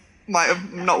fear? Might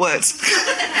have not words.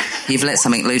 You've let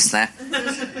something loose there.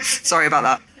 Sorry about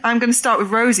that. I'm going to start with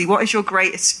Rosie. What is your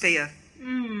greatest fear?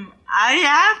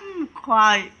 I am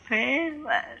quite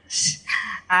fearless.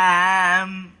 I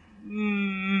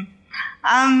mean,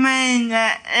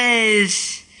 it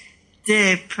is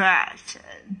depression.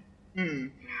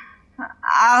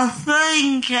 I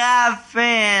think I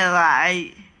feel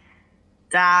like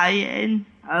dying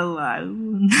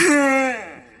alone.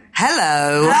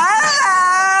 Hello.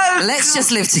 Hello! Let's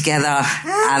just live together,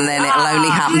 and then it'll only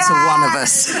happen to one of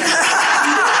us.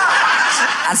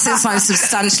 And since I'm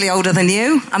substantially older than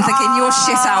you, I'm thinking you're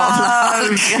shit out of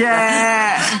luck.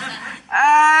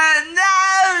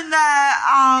 No,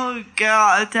 oh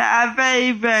God, I've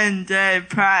even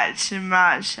depressed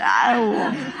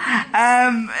myself.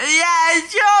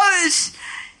 Just...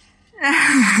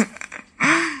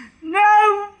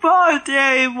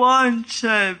 Nobody wants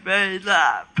to be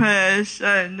that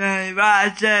person who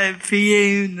has a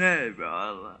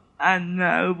funeral and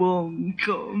no one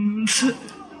comes.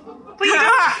 But you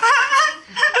don't...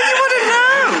 You wouldn't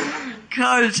know.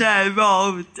 Because they're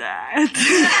all dead.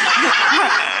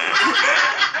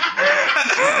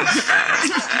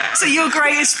 So your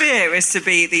greatest fear is to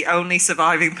be the only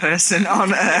surviving person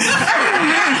on Earth.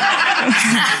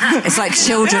 It's like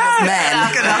children of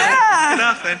men. Could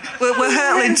happen. We're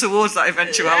hurtling towards that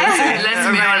eventuality. Let's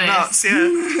be honest.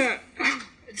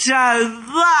 So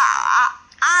that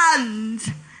and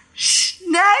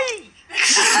snake.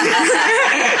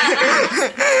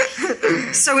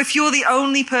 So if you're the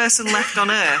only person left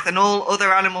on Earth and all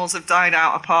other animals have died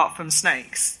out apart from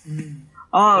snakes...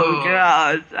 Oh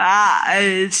God, that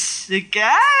is scary!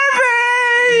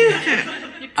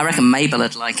 I reckon Mabel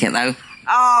would like it, though.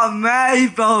 Oh,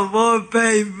 Mabel would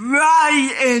be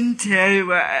right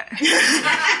into it.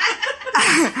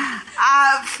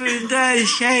 After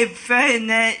she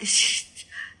finished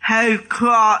her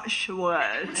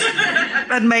crossword.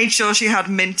 And made sure she had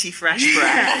minty fresh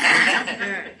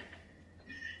breath.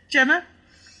 Gemma?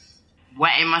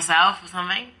 Wetting myself or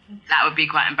something. That would be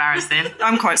quite embarrassing.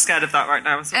 I'm quite scared of that right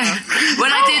now as well.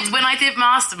 when I did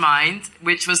Mastermind,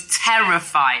 which was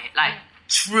terrifying, like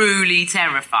truly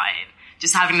terrifying.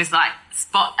 Just having this like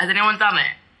spot. Has anyone done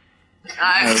it?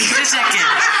 Just checking.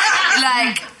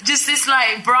 Like just this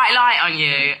like bright light on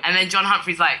you, and then John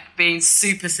Humphrey's like being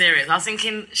super serious. I was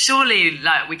thinking, surely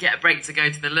like we get a break to go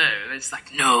to the loo, and it's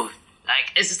like no.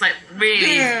 Like, it's just like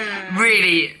really,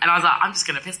 really, and I was like, I'm just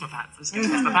going to piss my pants. I'm just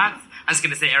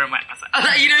going to sit here and wet myself.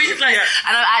 You know, just like,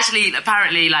 and I'm actually,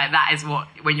 apparently, like, that is what,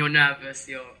 when you're nervous,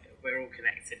 we're all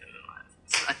connected, and like,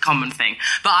 it's a common thing.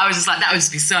 But I was just like, that would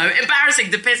just be so embarrassing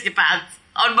to piss your pants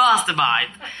on Mastermind.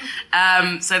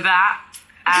 So that.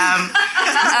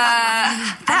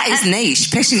 That is niche,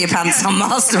 pissing your pants on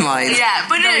Mastermind. Yeah,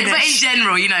 but in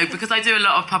general, you know, because I do a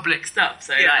lot of public stuff,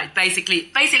 so like basically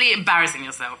embarrassing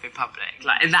yourself in public,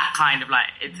 like in that kind of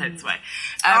like intense way.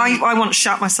 I want to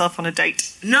shout myself on a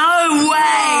date. No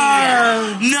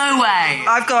way! No way!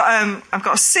 I've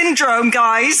got a syndrome,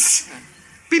 guys.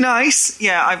 Be nice.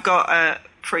 Yeah, I've got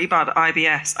pretty bad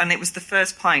IBS, and it was the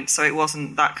first pint, so it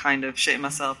wasn't that kind of shitting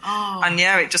myself. And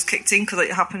yeah, it just kicked in because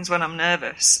it happens when I'm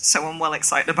nervous, so I'm well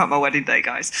excited about my wedding day,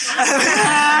 guys. And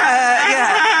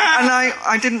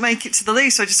I didn't make it to the loo,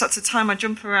 so I just had to tie my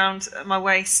jumper around my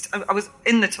waist. I was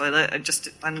in the toilet and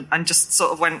just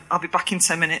sort of went, I'll be back in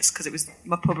 10 minutes because it was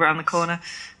my pub around the corner.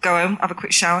 Go home, have a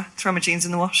quick shower, throw my jeans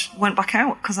in the wash, went back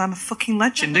out because I'm a fucking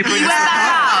legend. Who brings You went that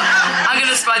back out? out! I'm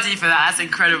going to spud you for that. That's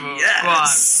incredible.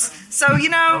 Yes. So, you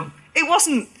know, it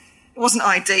wasn't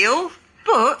ideal,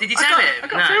 but did you tell him? I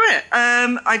got through it.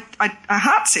 I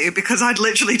had to because I'd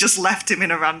literally just left him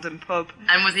in a random pub.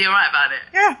 And was he all right about it?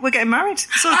 Yeah, we're getting married.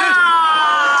 It's all good.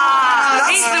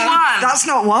 He's the one. That's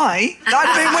not why.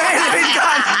 I've been waiting.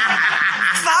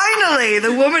 Finally,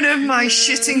 the woman of my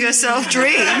shitting herself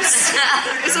dreams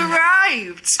has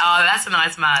arrived. Oh, that's a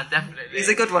nice man, definitely. He's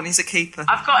a good one. He's a keeper.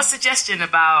 I've got a suggestion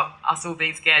about us all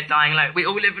being scared, dying alone. We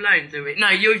all live alone, do we? No,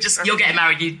 you're getting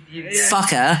married. You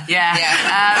Fuck her. Yeah.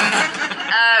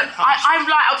 I'm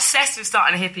like obsessed with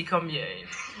starting a hippie commune.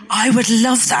 I would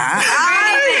love that.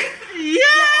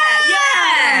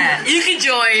 Yeah. You can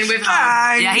join with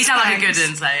Hum. Yeah, he sounds like a good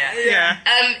one, so Yeah.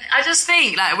 I just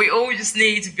think like we all just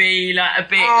need to be like a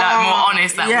bit like more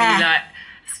honest. Like we like,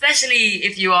 especially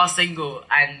if you are single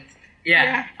and.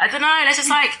 Yeah. I don't know, let's just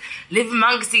like live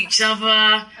amongst each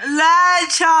other.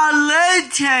 Let's all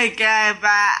live together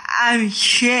and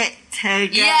shit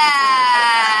together. Yeah!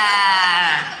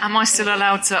 Am I still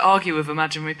allowed to argue with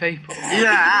imaginary people?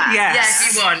 Yeah. Yes. Yeah,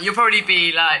 if you want. You'll probably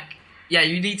be like, yeah,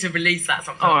 you need to release that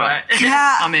sometime, All right.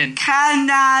 I'm in. Can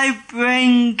I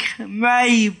bring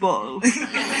Mabel?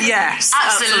 Yes.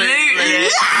 Absolutely.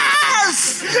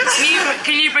 Yes!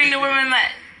 Can you bring the woman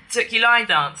that took you line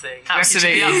dancing? Do you reckon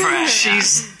she'd Absolutely. be up for it?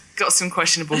 She's got some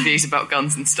questionable views about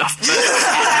guns and stuff, but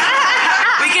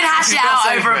We can hash it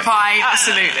out over a pint.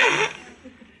 absolutely.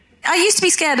 I used to be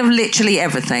scared of literally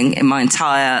everything in my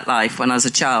entire life. When I was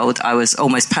a child, I was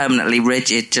almost permanently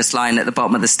rigid, just lying at the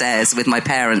bottom of the stairs with my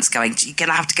parents going, you're going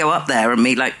to have to go up there. And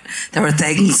me like, there are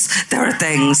things.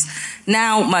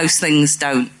 Now, most things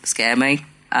don't scare me,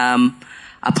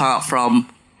 apart from,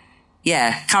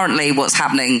 currently what's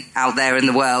happening out there in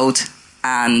the world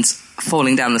and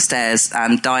falling down the stairs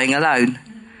and dying alone.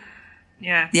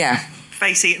 Yeah.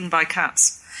 Face eaten by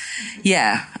cats.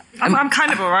 Yeah. I'm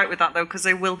kind of all right with that, though, because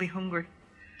they will be hungry.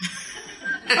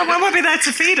 I won't be there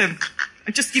to feed them.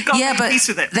 You've got to make peace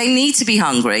with it. They need to be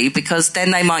hungry because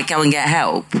then they might go and get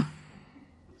help.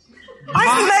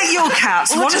 I've met your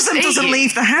cats. One of them doesn't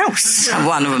leave the house.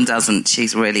 One of them doesn't.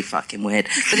 She's really fucking weird.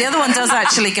 But the other one does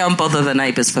actually go and bother the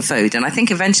neighbours for food. And I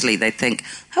think eventually they'd think,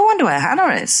 I wonder where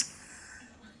Hannah is.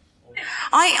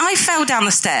 I fell down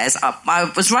the stairs.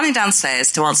 I was running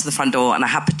downstairs to answer the front door and I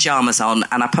had pyjamas on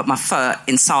and I put my foot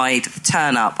inside the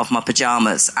turn-up of my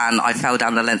pyjamas and I fell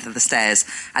down the length of the stairs.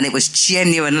 And it was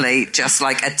genuinely just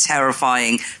like a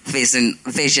terrifying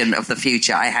vision of the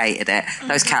future. I hated it.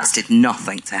 Those cats did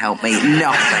nothing to help me.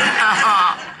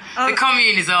 Nothing. The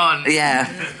commune is on. Yeah.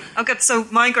 Okay, so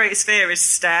my greatest fear is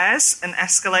stairs and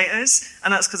escalators,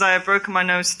 and that's because I have broken my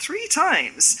nose 3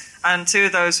 times, and 2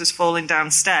 of those was falling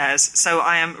downstairs, so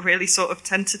I am really sort of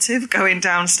tentative going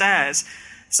downstairs.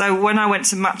 So when I went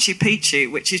to Machu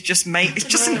Picchu, which is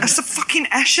it's a fucking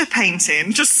Escher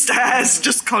painting, just stairs,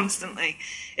 just constantly.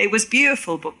 It was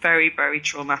beautiful, but very, very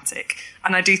traumatic.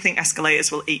 And I do think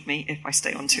escalators will eat me if I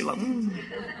stay on too long.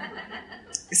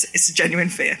 It's a genuine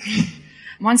fear.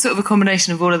 Mine's sort of a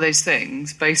combination of all of those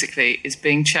things, basically, is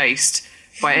being chased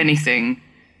by anything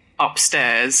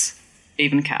upstairs,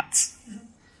 even cats.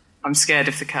 I'm scared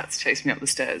if the cats chase me up the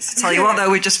stairs. Tell you what, though,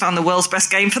 we just found the world's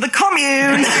best game for the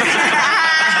commune.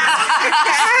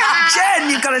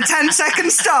 Jen, you've got a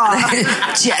 10-second start.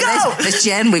 There's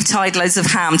Jen. We've tied loads of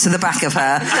ham to the back of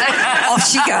her. Off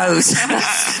she goes.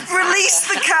 Release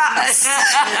the cats.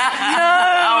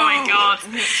 Oh my God.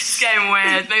 It's getting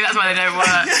weird. Maybe that's why they don't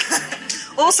work.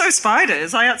 Also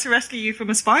spiders. I had to rescue you from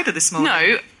a spider this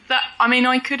morning. No,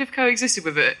 I could have coexisted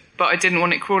with it, but I didn't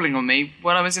want it crawling on me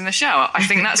while I was in the shower. I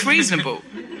think that's reasonable.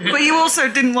 But you also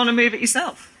didn't want to move it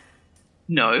yourself.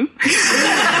 No.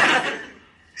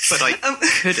 But I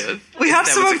could have. We had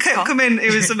someone come in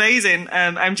who was amazing,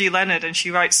 MG Leonard, and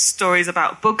she writes stories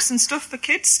about bugs and stuff for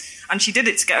kids. And she did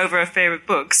it to get over her fear of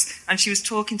bugs. And she was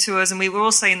talking to us, and we were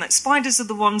all saying that spiders are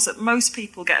the ones that most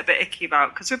people get a bit icky about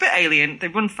because they're a bit alien. They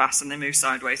run fast and they move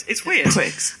sideways. It's weird.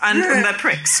 Pricks. And they're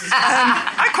pricks.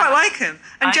 I quite like them.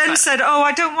 And Jen said,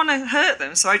 I don't want to hurt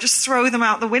them, so I just throw them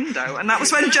out the window. And that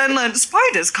was when Jen learned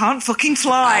spiders can't fucking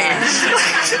fly.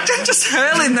 Just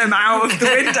hurling them out of the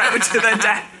window to their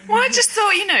death. Well, I just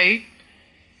thought,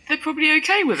 they're probably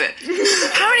okay with it.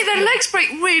 Apparently their legs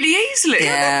break really easily.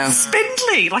 Yeah.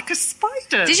 Spindly, like a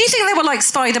spider. Did you think they were like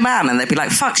Spider-Man and they'd be like,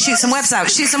 fuck, shoot some webs out,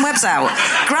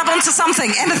 grab onto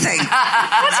something, anything?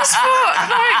 I just thought,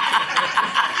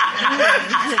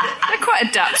 they're quite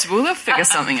adaptable. They'll figure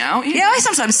something out. Yeah, I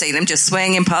sometimes see them just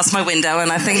swinging past my window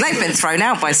and I think they've been thrown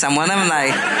out by someone, haven't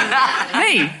they?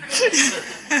 Me.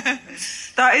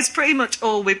 That is pretty much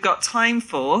all we've got time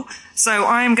for. So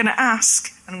I'm going to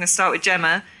ask, and I'm going to start with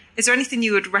Gemma, is there anything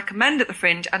you would recommend at the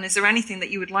Fringe, and is there anything that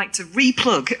you would like to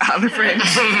replug at the Fringe?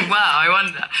 Well, I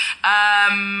wonder.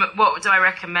 What do I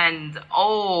recommend?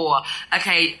 Oh,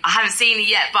 okay, I haven't seen it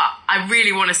yet, but I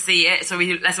really want to see it, so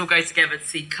let's all go together to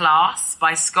see Class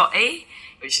by Scotty,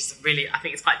 which is really, I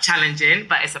think it's quite challenging,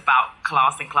 but it's about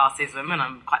class and classism, and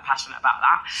I'm quite passionate about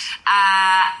that.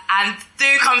 And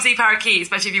do come see Parakeet,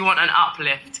 especially if you want an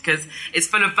uplift, because it's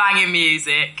full of banging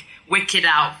music, wicked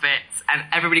outfits, and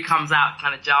everybody comes out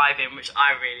kind of jiving, which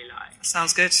I really like.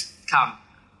 Sounds good. Come.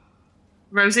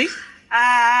 Rosie?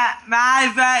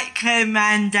 My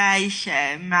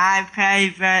recommendation, my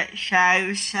favourite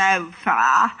show so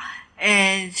far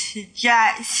is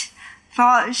Jets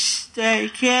foster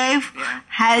care,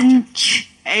 hence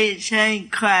it's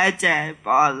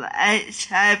incredible. It's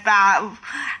about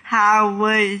how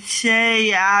we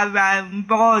see our own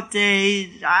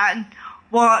bodies and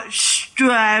what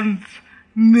strength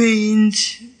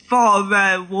means for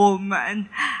a woman,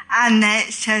 and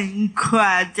it's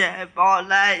incredible.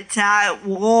 It's like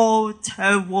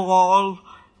wall-to-wall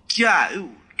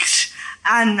jokes,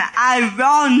 and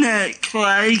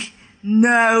ironically,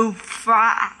 no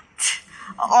fat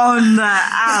on the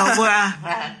hour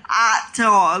at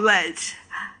all. It's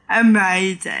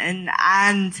amazing,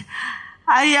 and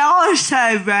I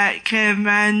also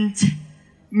recommend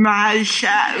my show.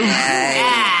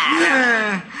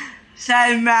 Yeah.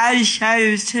 So my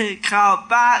show's to go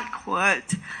backward,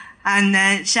 and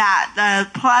it's at the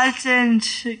Pleasant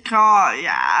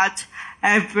Courtyard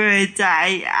every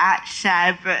day at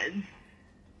 7.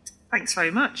 Thanks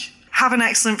very much. Have an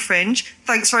excellent Fringe.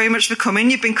 Thanks very much for coming.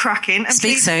 You've been cracking. And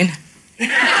Speak soon.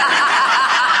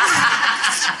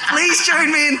 Please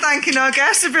join me in thanking our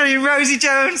guests, the brilliant Rosie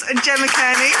Jones and Gemma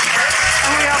Cairney.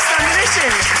 And we are Standard Issue.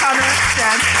 Hannah,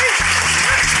 Jen.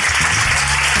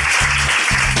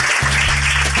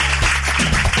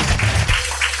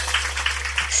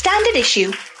 Standard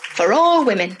Issue for all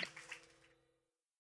women.